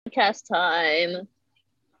Podcast time.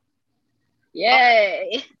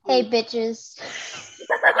 Yay. Hey, bitches.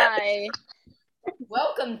 Hi.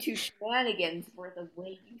 Welcome to Shenanigans, where the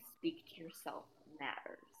way you speak to yourself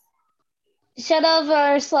matters. Shut up,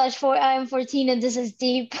 /4. I am 14 and this is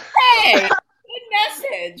deep. Hey, good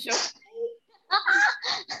message.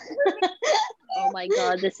 Oh my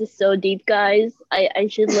god, this is so deep, guys. I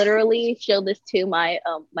should literally show this to my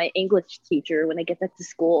English teacher when I get back to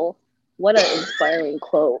school. What an inspiring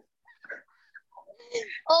quote.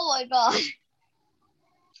 Oh my god.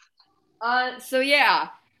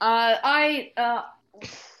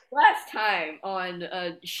 Last time on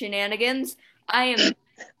Shenanigans, I am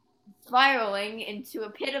spiraling into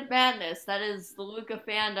a pit of madness. That is the Luca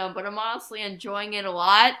fandom, but I'm honestly enjoying it a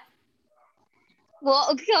lot.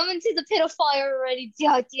 Well, come into the pit of fire already.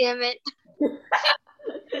 God damn it.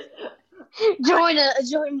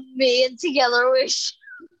 Join me and together we should.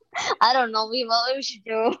 I don't know what we should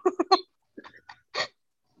do.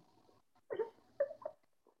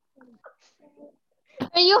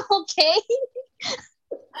 Are you okay?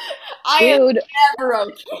 I Dude, am never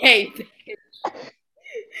okay.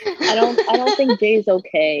 I don't think Jay's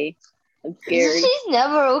okay. I'm scared. She's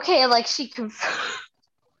never okay, like she can.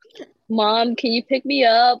 Mom, can you pick me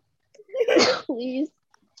up? Please.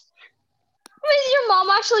 Is your mom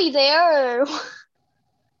actually there? Or...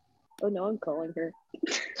 Oh no, I'm calling her.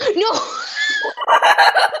 No.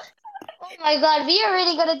 Oh my god, we are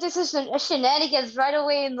really gonna do some shenanigans right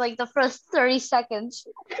away in like the first 30 seconds.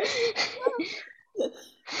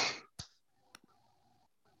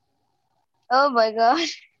 Oh my god.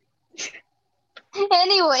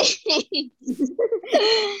 Anyway,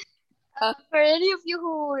 for any of you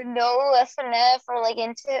who know FNF or like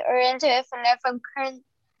into FNF,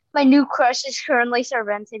 my new crush is currently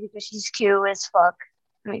Servente because she's cute as fuck.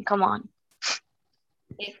 I mean, come on.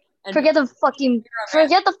 Forget the fucking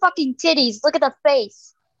titties. Look at the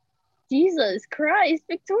face. Jesus Christ,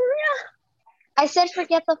 Victoria. I said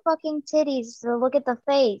forget the fucking titties. So look at the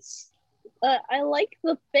face. I like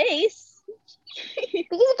the face. Because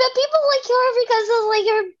people like her because of like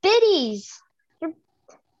her bitties.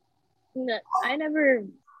 No, I've never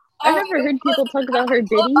heard people talk about her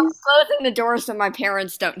bitties. I'm closing the door so my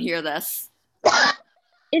parents don't hear this.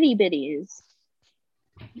 Itty bitties.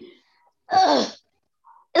 Ugh.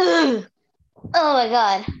 Ugh. Oh my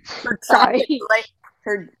god. Sorry.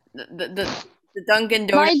 The Dunkin'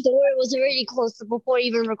 Donuts. My door was already closed before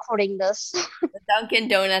even recording this. The Dunkin'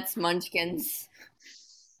 Donuts munchkins.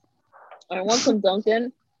 I want some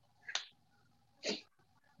Dunkin'.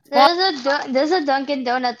 There's a Dunkin'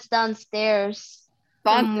 Donuts downstairs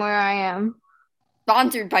from where I am.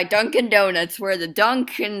 Sponsored by Dunkin' Donuts, where the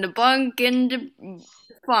dunk and the bunk and the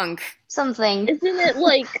funk. Something. Isn't it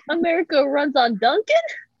like America runs on Dunkin'?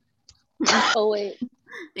 Oh wait.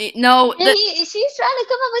 No. She's trying to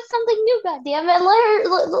come up with something new. Goddammit!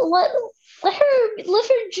 Let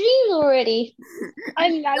her dream already.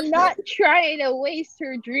 I'm not trying to waste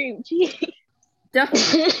her dream. Jeez. That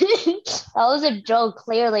was a joke.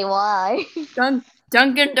 Clearly, why?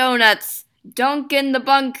 Dunkin' Donuts. Dunkin' the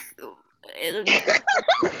bunk.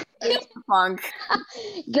 Funk.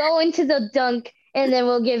 Go into the dunk, and then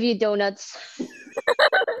we'll give you donuts.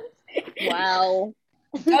 Wow.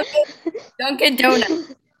 Dunkin'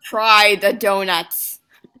 Donuts. Try the donuts.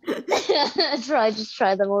 Just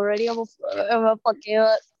try them already. I'm a fucking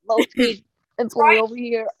low-key employee over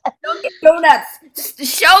here. Dunkin' Donuts. Just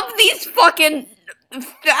shove these fucking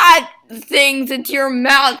fat things into your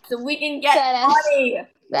mouth so we can get money.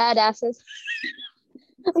 Badasses.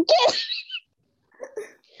 I'm kidding.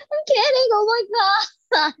 Oh my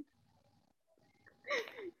god.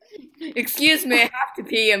 Excuse me, I have to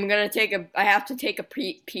pee. I have to take a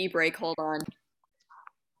pee break. Hold on.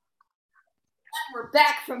 We're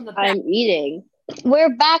back from the back. I'm eating.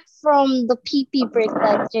 We're back from the pee-pee break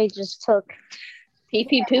that Jay just took.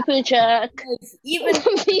 Pee-pee poo-poo check. Even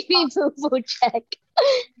pee-pee poo-poo check.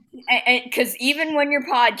 Because even when you're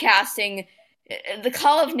podcasting, the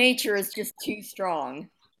call of nature is just too strong.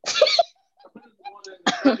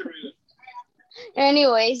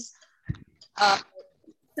 Anyways.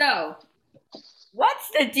 So, what's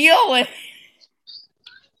the deal with...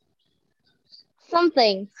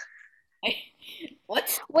 Something.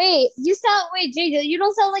 What? Wait, Jay, you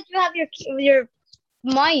don't sound like you have your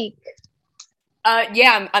mic.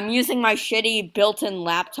 Yeah, I'm using my shitty built-in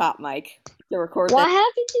laptop mic to record What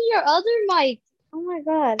happened to your other mic? Oh my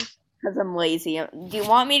god. Because I'm lazy. Do you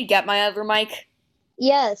want me to get my other mic?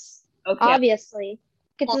 Yes. Okay. Obviously.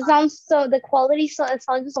 Because the quality sounds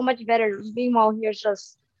so much better. Meanwhile, here's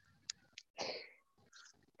just...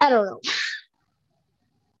 I don't know.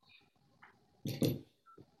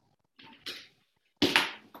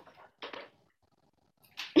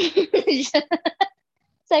 It's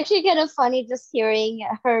actually kind of funny just hearing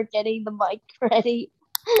her getting the mic ready.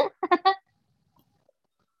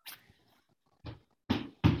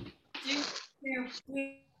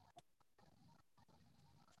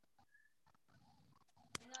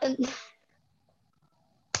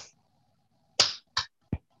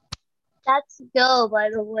 That's Joe, by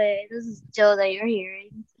the way. This is Joe that you're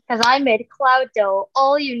hearing. Because I made cloud dough.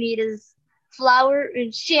 All you need is flour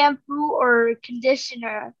and shampoo or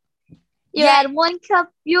conditioner. You add 1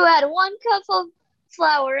 cup. You add 1 cup of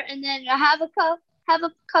flour, and then have a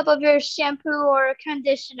cup of your shampoo or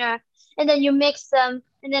conditioner, and then you mix them.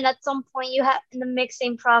 And then at some point, you have in the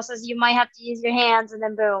mixing process, you might have to use your hands, and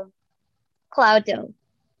then boom, cloud dough.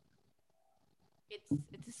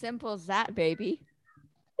 It's as simple as that, baby.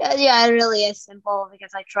 Yeah, it really is simple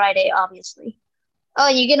because I tried it, obviously. Oh,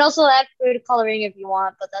 you can also add food coloring if you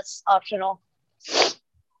want, but that's optional.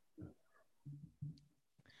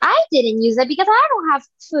 I didn't use it because I don't have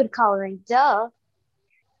food coloring. Duh.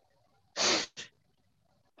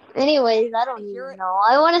 Anyways, I don't even know.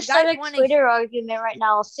 I want to start a Twitter argument right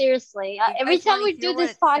now. Seriously. Every time we do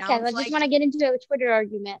this podcast, I just want to get into a Twitter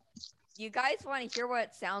argument. You guys want to hear what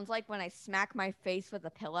it sounds like when I smack my face with a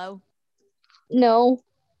pillow? No.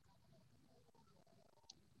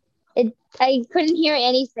 I couldn't hear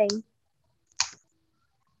anything.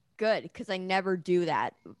 Good, because I never do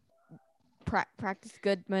that. Practice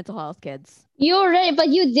good mental health, kids. You already, but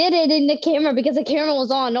you did it in the camera because the camera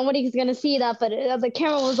was on. Nobody's gonna see that, but the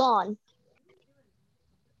camera was on.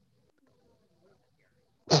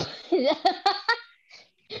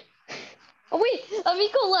 Oh wait,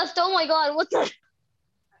 Amico left. Oh my god, what the?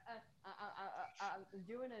 I'm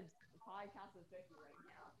doing a podcast with Vicky right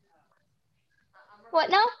now. What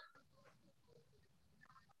now?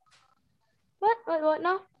 What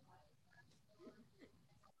now?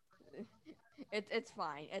 It's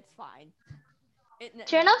fine. It's fine.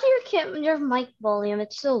 Turn off your mic volume.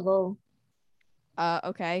 It's so low.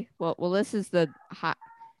 Okay. Well, this is the hot.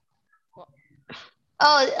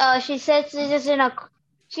 She says she's in a.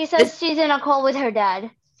 She says she's in a call with her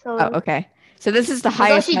dad. So. Oh, okay. So this is the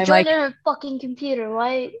highest she my joined mic. her fucking computer.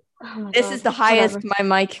 Why? Oh my this god. is the highest Whatever.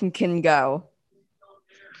 my mic can go.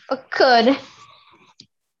 Good.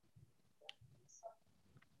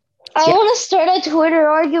 I want to start a Twitter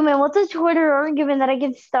argument. What's a Twitter argument that I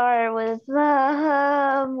can start with?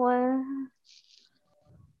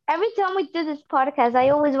 Every time we do this podcast,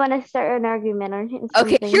 I always want to start an argument or something.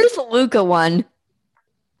 Okay, here's the Luca one.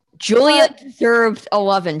 Julia deserved a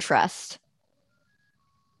love interest.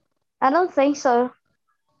 I don't think so.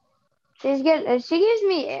 She gives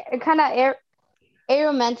me kind of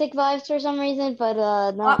aromantic vibes for some reason, but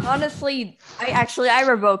no. Honestly, I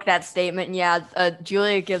revoke that statement. Yeah,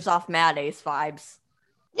 Julia gives off Mad Ace vibes.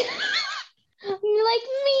 Like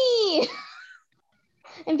me.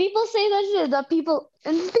 And people say that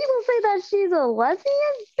she's a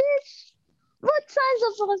lesbian, bitch. What signs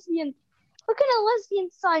of lesbian? What kind of lesbian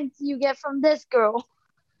signs do you get from this girl?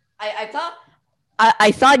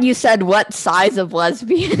 I thought you said what size of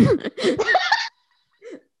lesbian.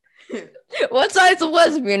 What size of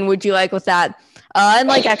lesbian would you like with that? I'd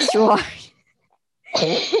like extra large. I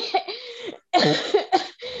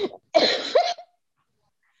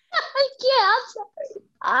can't. I'm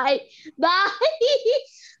sorry. Bye.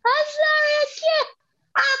 I'm sorry. I can't.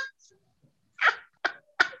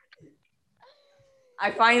 I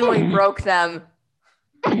finally broke them.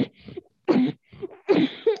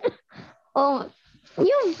 Oh,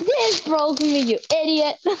 you did broke me, you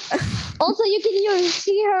idiot. Also, you can use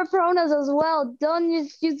she, her pronouns as well. Don't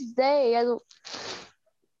use they.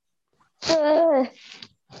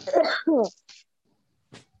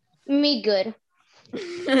 Me good.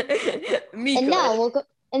 Me and good. Now we'll go.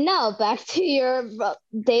 And now back to your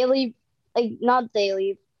daily, not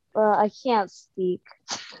daily. I can't speak.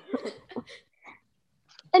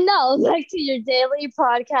 And now back to your daily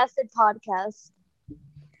podcasted podcast.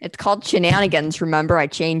 It's called Shenanigans. Remember, I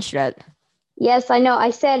changed it. Yes, I know.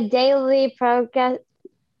 I said daily podcast.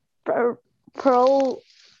 I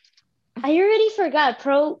already forgot.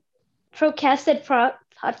 Procasted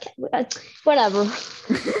podcast. Whatever.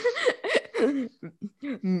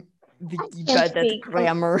 That's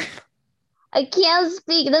grammar. I can't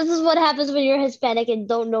speak. This is what happens when you're Hispanic and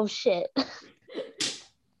don't know shit.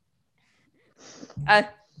 I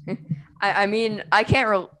mean, I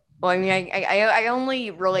can't. I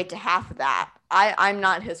only relate to half of that. I'm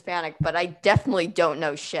not Hispanic, but I definitely don't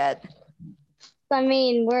know shit. I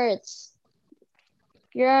mean, words.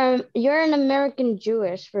 You're an American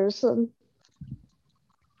Jewish person.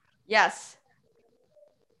 Yes.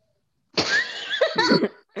 You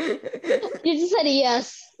just said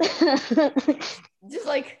yes. Just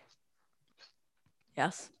like,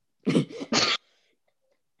 yes.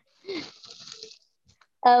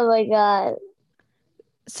 Oh my god.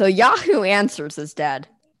 So Yahoo Answers is dead.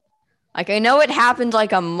 Like, I know it happened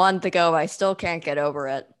like a month ago, but I still can't get over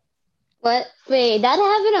it. What? Wait, that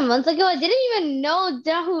happened a month ago? I didn't even know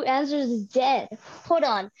Yahoo Answers is dead. Hold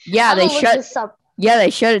on. Yeah, I'm they gonna look this up. Yeah, they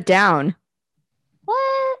shut it down.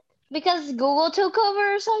 What? Because Google took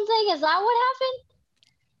over or something? Is that what happened?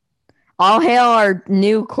 All hail our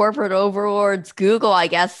new corporate overlords, Google, I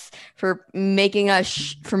guess, for making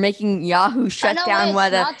Yahoo shut no, down. wait,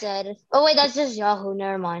 it's not dead. Oh wait, that's just Yahoo.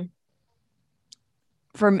 Never mind.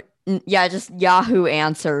 Just Yahoo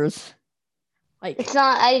Answers. Like, it's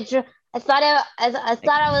not. I thought I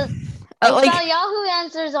saw Yahoo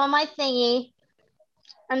Answers on my thingy,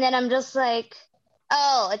 and then I'm just like,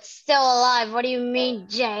 oh, it's still alive. What do you mean,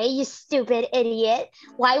 Jay? You stupid idiot!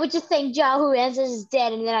 Why would you think Yahoo Answers is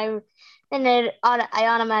dead? And then I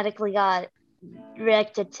automatically got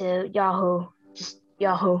redirected to Yahoo. Just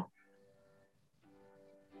Yahoo.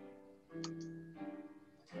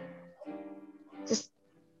 Just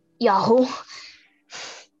Yahoo.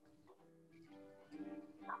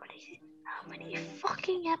 How many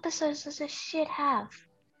fucking episodes does this shit have?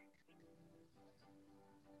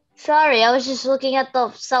 Sorry, I was just looking at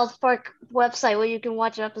the South Park website where you can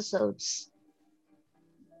watch episodes.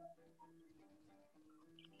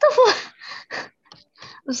 The fuck?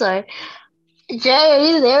 I'm sorry. Jay, are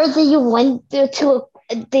you there? Did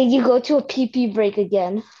you go to a pee break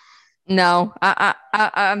again? No,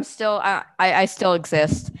 I'm still I still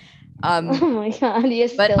exist. Oh my god, you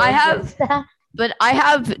still exist. But I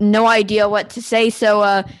have no idea what to say,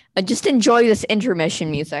 so just enjoy this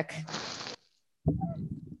intermission music.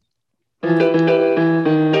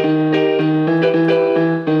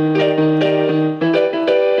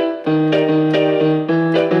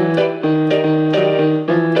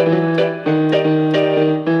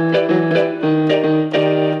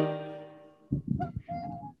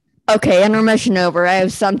 Okay, intermission over. I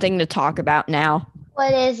have something to talk about now.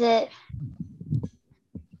 What is it?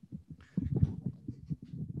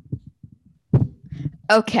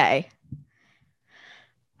 Okay.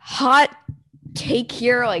 Hot take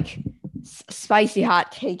here, like spicy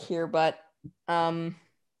hot take here, but I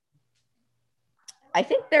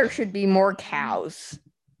think there should be more cows.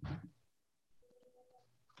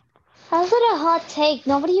 How's it a hot take?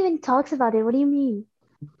 Nobody even talks about it. What do you mean?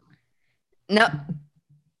 No.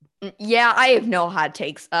 Yeah, I have no hot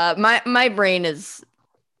takes. My brain is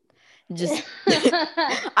just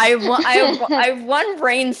I have one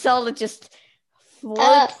brain cell that just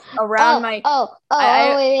floats around my. Wait.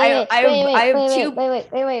 I have two. Wait.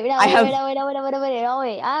 I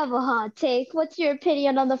have a hot take. What's your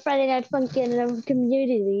opinion on the Friday Night Funkin'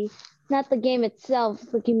 community? Not the game itself,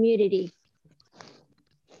 the community.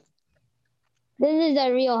 This is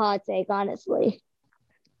a real hot take, honestly.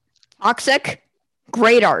 Toxic,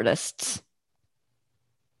 great artists.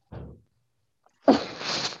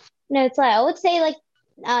 No, it's like I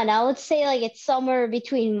would say it's somewhere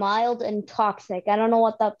between mild and toxic. I don't know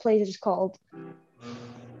what that place is called.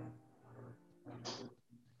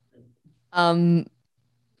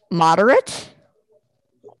 Moderate?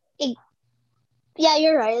 Yeah,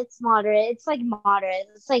 you're right. It's moderate. It's like moderate.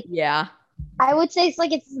 It's like, yeah. I would say it's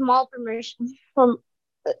like it's from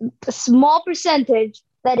a small percentage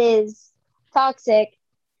that is toxic,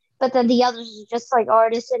 but then the others are just like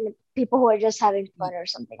artists and people who are just having fun or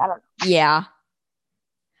something. I don't know. Yeah.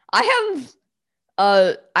 I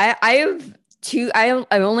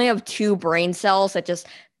only have two brain cells that just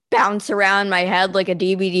bounce around my head like a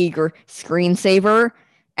DVD screensaver,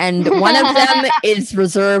 and one of them is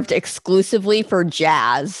reserved exclusively for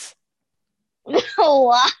jazz.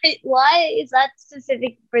 Why is that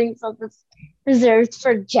specific brain cell that's reserved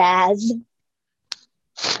for jazz?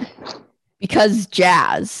 Because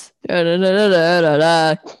jazz.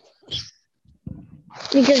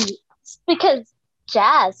 Because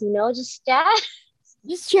jazz, just jazz.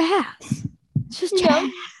 Just jazz. Just jazz.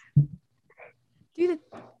 Do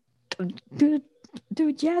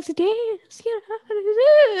a jazz dance.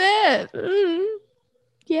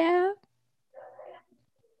 Yeah.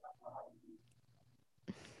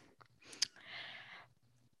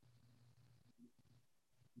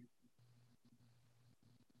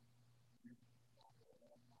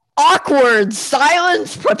 Awkward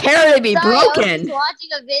silence. Prepare to be broken. I was just watching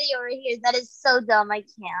a video right here. That is so dumb. I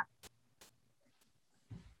can't.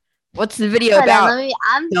 What's the video about?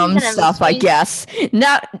 Dumb stuff, I guess.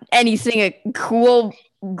 Not anything a cool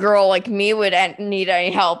girl like me would need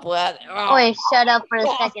any help with. Oh, wait, shut up for a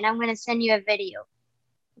second. I'm going to send you a video.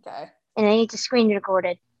 Okay. And I need to screen record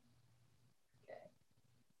it.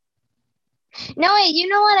 No, wait. You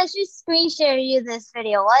know what? I should screen share you this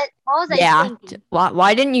video. What was I Yeah. thinking?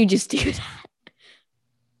 Why didn't you just do that?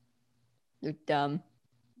 You're dumb.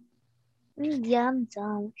 I'm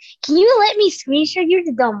dumb. Can you let me screen share? You're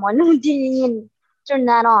the dumb one who didn't even turn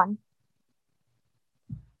that on.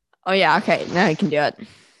 Oh yeah, okay. Now I can do it.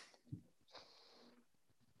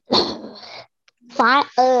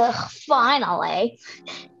 Finally.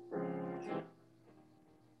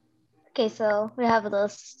 Okay, so we have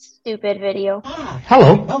this stupid video.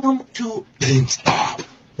 Hello. Welcome to GameStop.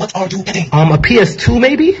 What are you getting? A PS2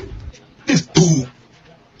 maybe? This dude.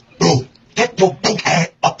 Bro, get your big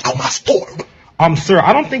head up out my store. Sir,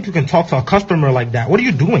 I don't think you can talk to a customer like that. What are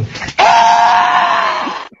you doing?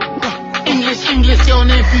 English, your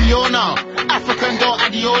name Fiona. African don't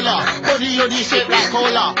Adiola. Body yoddy shaped like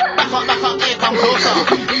cola. Back up, here come closer.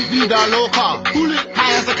 Vida loca.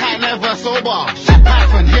 High as a cat, never sober. Shit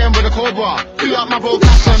Python, here with a cobra. Free up my bro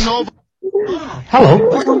Casanova. Hello.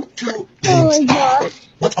 Welcome to Oh my god.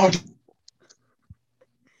 What are you?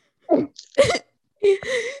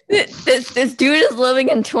 This dude is living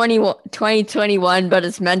in 2021, but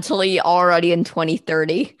is mentally already in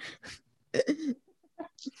 2030.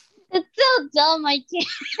 It's so dumb. I can't.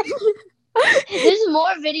 There's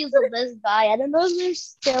more videos of this guy. I don't know if they're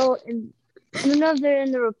still in. I don't know if they're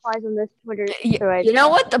in the replies on this Twitter thread. You know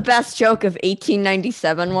what the best joke of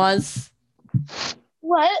 1897 was?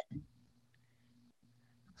 What?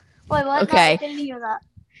 Wait, what? Okay. No, I didn't hear that.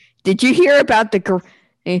 Did you hear about the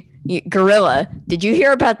gorilla? Did you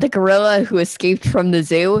hear about the gorilla who escaped from the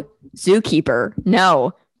zoo? Zookeeper.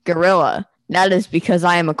 No, gorilla. That is because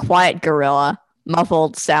I am a quiet gorilla.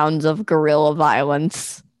 Muffled sounds of gorilla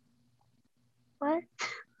violence. What?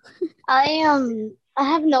 I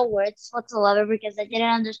have no words whatsoever because I didn't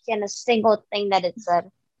understand a single thing that it said.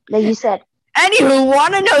 That you said. Anywho,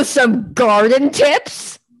 want to know some garden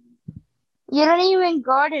tips? You don't even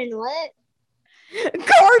garden. What?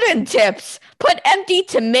 Garden tips. Put empty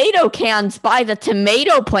tomato cans by the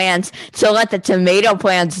tomato plants to let the tomato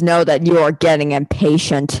plants know that you are getting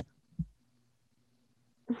impatient.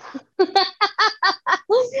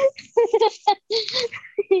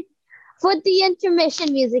 Put the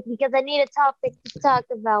intermission music because I need a topic to talk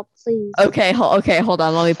about, please. Okay, hold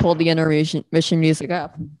on. Let me pull the intermission music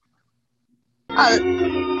up. Oh,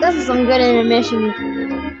 this is some good intermission music.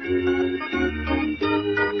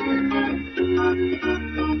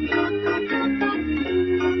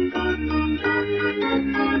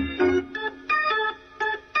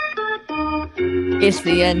 It's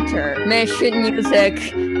the intermission music.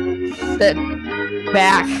 Sit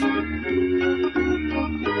back.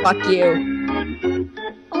 Fuck you.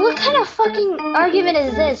 What kind of fucking argument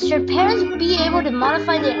is this? Should parents be able to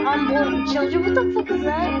modify their unborn children? What the fuck is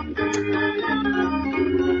that?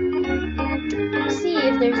 Let's see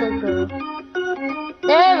if there's a girl.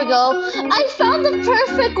 There we go. I found the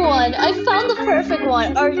perfect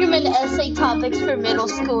one. Argument essay topics for middle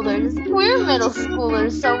schoolers. We're middle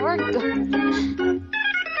schoolers, so we're good.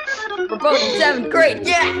 We're both in 7th grade,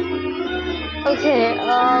 yeah! Okay,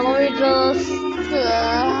 let me just...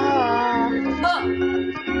 I'm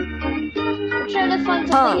trying to find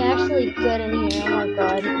something actually good in here. Oh my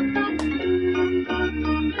god.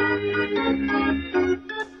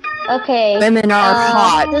 Okay. Women are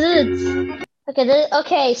hot.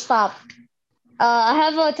 Okay, stop. I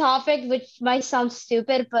have a topic which might sound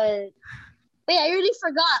stupid, but wait, I already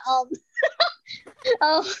forgot.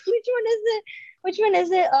 Which one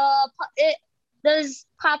is it? Does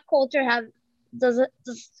pop culture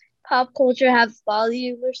have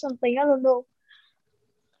value or something? I don't know.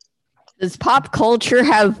 Does pop culture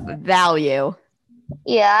have value?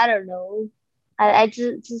 Yeah, I don't know. I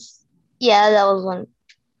just that was one.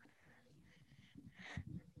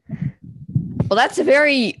 Well, that's a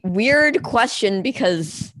very weird question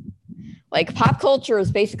because, like, pop culture is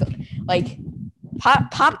basically like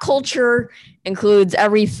pop culture includes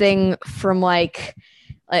everything from like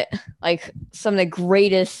some of the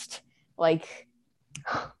greatest like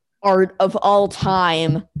art of all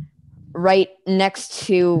time, right next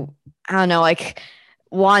to I don't know, like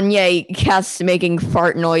Wanye Cass making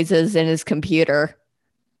fart noises in his computer.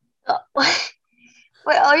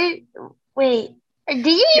 Wait. Did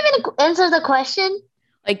you even answer the question?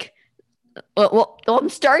 Like, well, I'm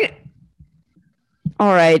starting.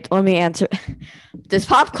 All right, let me answer. Does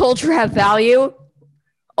pop culture have value?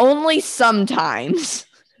 Only sometimes.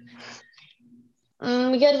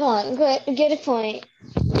 Good point. Good point.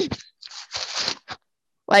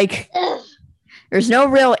 Like, there's no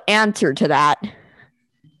real answer to that.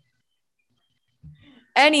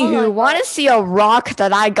 Anywho, want to see a rock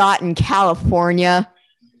that I got in California?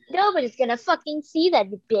 Nobody's gonna fucking see that,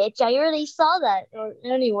 you bitch. I already saw that. Or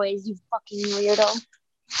anyways, you fucking weirdo.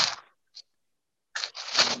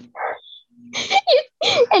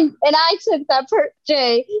 and I took that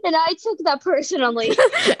Jay, and I took that personally.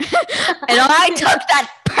 And I took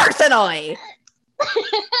that personally.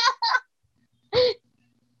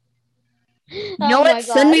 You know Oh my what?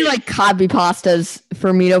 Send me God. like copy pastas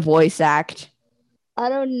for me to voice act. I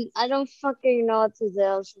don't fucking know what to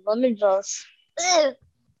do. So let me just.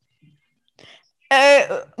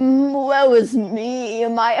 Woe is me.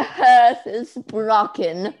 My heart is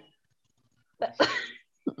broken.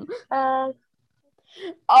 Oh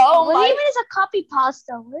Oh what even is a copy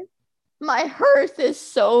pasta? What? my heart is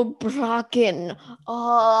so broken.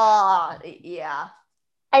 Oh yeah.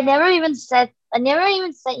 I never even sent you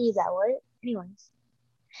that word. Anyways.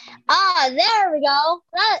 There we go.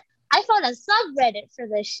 I found a subreddit for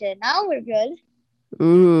this shit. Now we're good.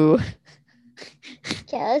 Ooh.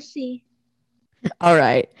 Okay, let's see. All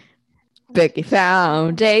right. Vicky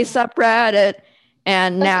found a subreddit,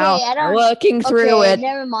 and now Okay, I don't- looking through Okay, it.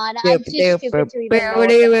 never mind. I'm too stupid to even know what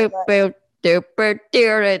that is.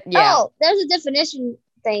 Yeah. Oh, there's a definition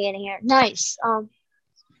thing in here. Nice.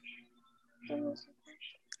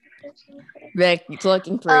 Vicky's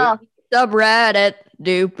looking through Oh, subreddit.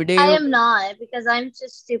 Doop-a-doop. I am not because I'm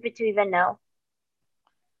just stupid to even know.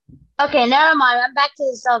 Okay, never mind. I'm back to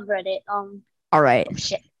the subreddit. All right.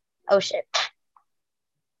 Oh shit.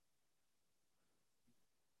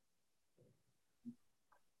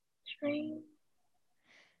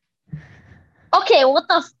 Okay, what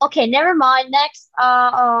the? Okay, never mind. Next,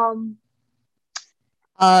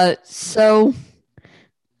 So,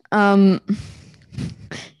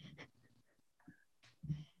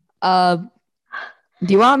 do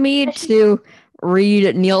you want me to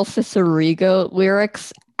read Neil Cicerigo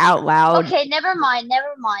lyrics out loud? Okay, never mind.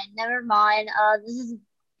 This is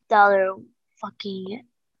the other fucking.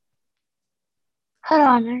 Hold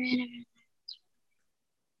on.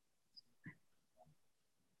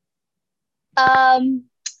 I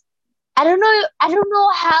don't know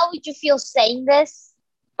how would you feel saying this,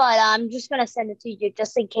 but I'm just gonna send it to you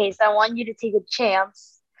just in case. I want you to take a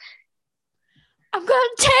chance. I'm gonna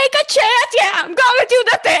take a chance. Yeah, I'm gonna do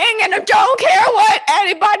the thing, and I don't care what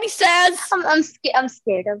anybody says. I'm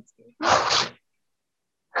scared.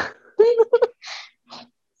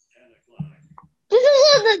 This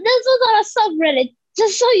was on a subreddit,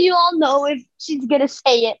 just so you all know if she's gonna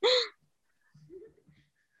say it.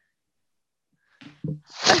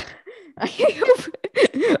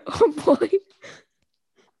 Oh boy.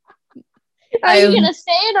 Are you gonna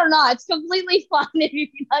say it or not? It's completely fine if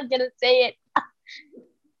you're not gonna say it.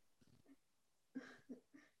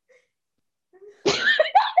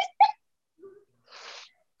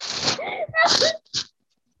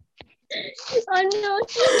 I know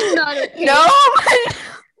she's not okay. No.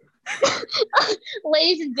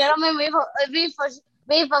 Ladies and gentlemen,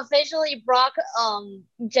 we've officially brought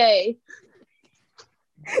Jay.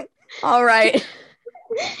 All right.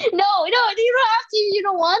 No, you don't have to. You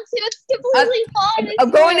don't want to. It's completely fine.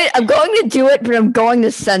 I'm going to do it, but I'm going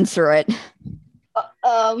to censor it.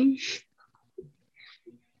 I'm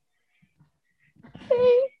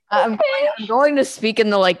going to speak in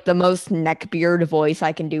the most neckbeard voice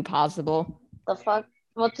I can do possible. The fuck?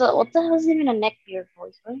 What the hell is even a neckbeard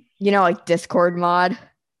voice? Right? You know, like Discord mod,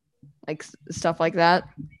 like stuff like that.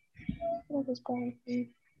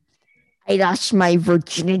 I lost my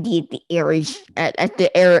virginity at the Aries at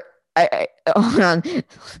the air. Hold on.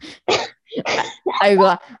 I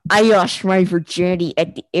lost my virginity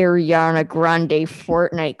at the Ariana Grande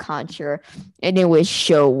Fortnite concert, and it was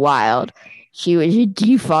so wild. She was a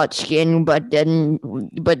default skin, but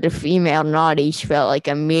the female naughties felt like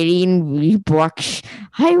 $1,000,000.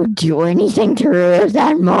 I would do anything to relive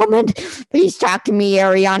that moment. Please talk to me,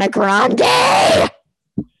 Ariana Grande.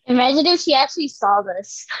 Imagine if she actually saw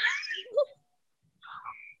this.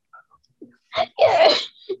 If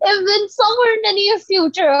in somewhere in the near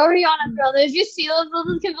future, Ariana Grande, if you see this, this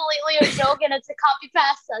is completely a joke and it's a copy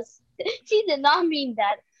past us. She did not mean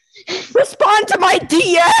that. Respond to my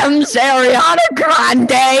DMs, Ariana Grande.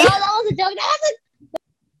 No, that was a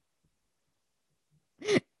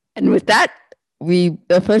joke. And with that, we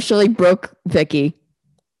officially broke Vicky.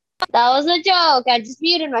 That was a joke. I just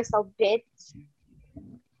muted myself, bitch.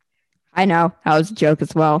 I know. That was a joke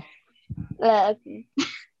as well. Okay.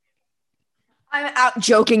 I'm out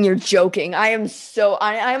joking. You're joking. I'm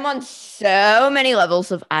on so many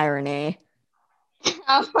levels of irony.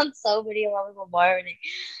 I'm on so many levels of irony.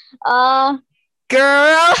 Girl,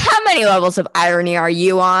 how many levels of irony are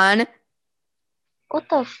you on? What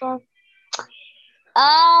the fuck?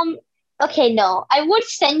 Okay, no. I would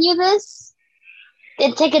send you this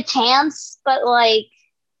and take a chance, but like,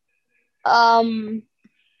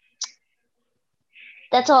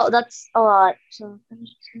 that's all. That's a lot. So,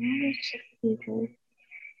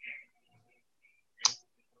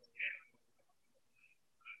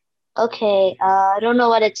 okay. I don't know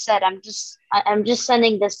what it said. I'm just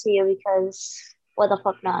sending this to you because what the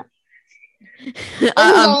fuck not? This is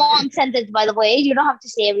a long sentence, by the way. You don't have to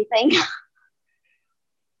say everything.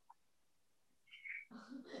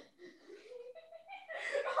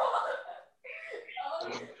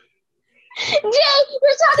 Jay,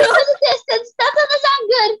 you're talking from the distance. That doesn't sound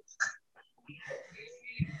good.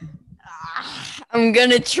 I'm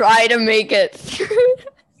gonna try to make it through.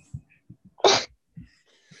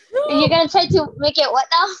 You're gonna try to make it what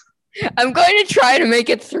now? I'm going to try to make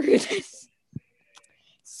it through this.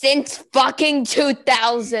 Since fucking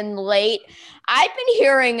 2000 late, I've been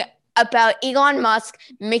hearing about Elon Musk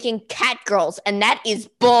making cat girls, and that is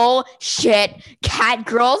bullshit. Cat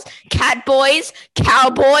girls, cat boys,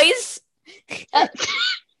 cowboys.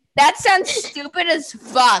 That sounds stupid as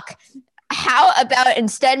fuck. How about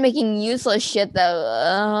instead making useless shit though?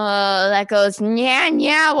 That goes,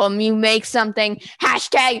 yeah, well, you make something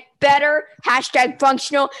hashtag better, hashtag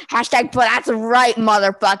functional, hashtag, but that's right,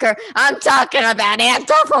 motherfucker. I'm talking about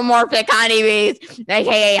anthropomorphic honeybees,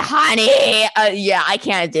 aka honey. Yeah, I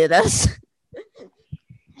can't do this.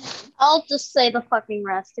 I'll just say the fucking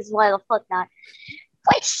rest, because why the fuck not?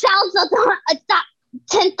 Which sounds like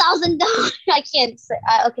 $10,000. I can't say.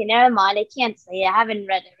 Okay, never mind. I can't say it. I haven't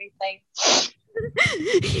read everything.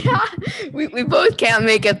 Yeah, we both can't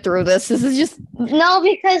make it through this. This is just no,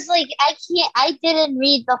 because like I can't. I didn't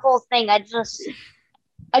read the whole thing. I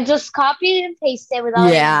just copied and pasted without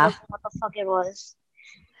even looking what the fuck it was.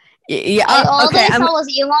 Yeah. All I saw was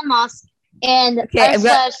Elon Musk and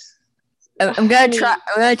I'm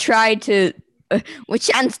gonna try to. Which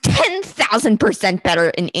sounds 10,000%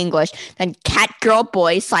 better in English than cat girl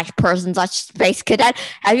boy / person / space cadet.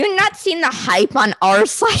 Have you not seen the hype on r /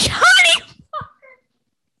 honey?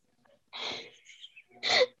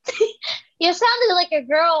 You sounded like a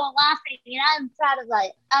girl laughing, and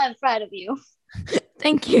I'm proud of you.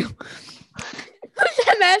 Thank you. Whose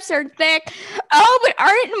MFs are thick? Oh, but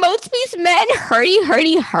aren't most of these men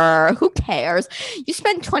hurdy her? Who cares? You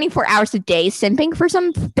spend 24 hours a day simping for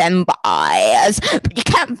some femboys, but you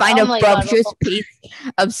can't find a voluptuous piece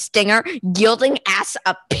of stinger yielding ass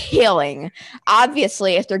appealing.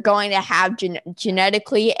 Obviously, if they're going to have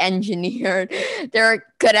genetically engineered, they're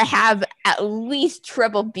gonna have at least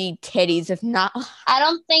triple B titties, if not. I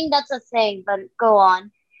don't think that's a thing, but go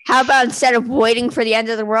on. How about instead of waiting for the end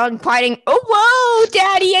of the world and fighting, oh, whoa,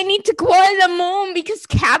 daddy, I need to go to the moon because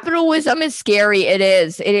capitalism is scary. It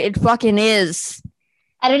is. It fucking is.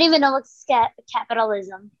 I don't even know what's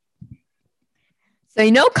capitalism. So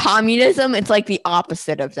you know communism? It's like the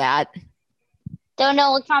opposite of that. Don't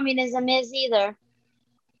know what communism is either.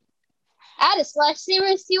 Add a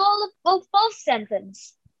 /0 to all of both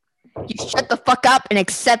sentence. You shut the fuck up and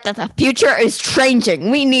accept that the future is changing.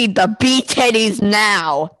 We need the B titties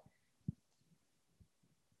now.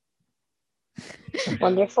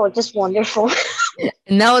 Wonderful, just wonderful.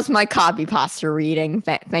 And that was my copy pasta reading.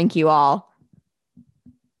 Thank you all.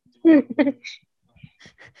 Let's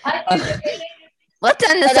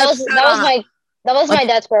end this episode. That was my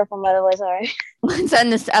dad's perfume, by the way. Sorry. Let's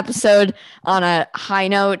end this episode on a high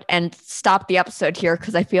note and stop the episode here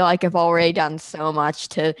because I feel like I've already done so much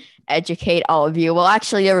to educate all of you. Well,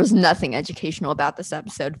 actually, there was nothing educational about this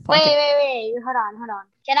episode. Wait. Hold on.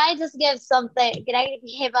 Can I just give something? Can I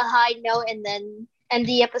give a high note and then end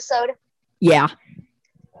the episode? Yeah.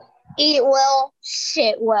 Eat well,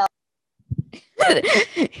 shit well.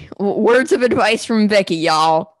 Words of advice from Vicky, y'all.